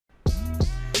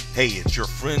Hey, it's your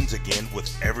friends again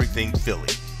with Everything Philly.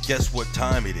 Guess what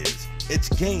time it is? It's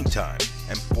game time.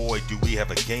 And boy, do we have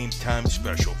a game time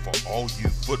special for all you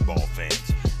football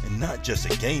fans. And not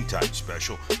just a game time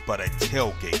special, but a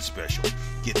tailgate special.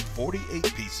 Get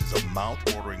 48 pieces of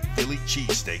mouth-watering Philly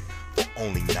cheesesteak for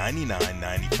only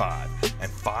 $99.95.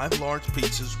 And 5 large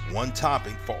pizzas, 1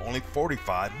 topping for only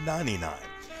 $45.99.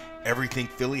 Everything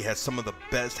Philly has some of the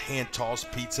best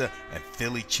hand-tossed pizza and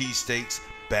Philly cheesesteaks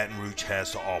Baton Rouge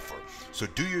has to offer. So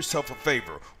do yourself a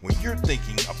favor, when you're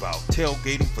thinking about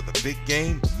tailgating for the big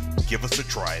game, give us a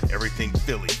try at Everything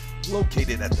Philly,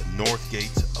 located at the north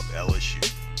gates of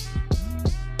LSU.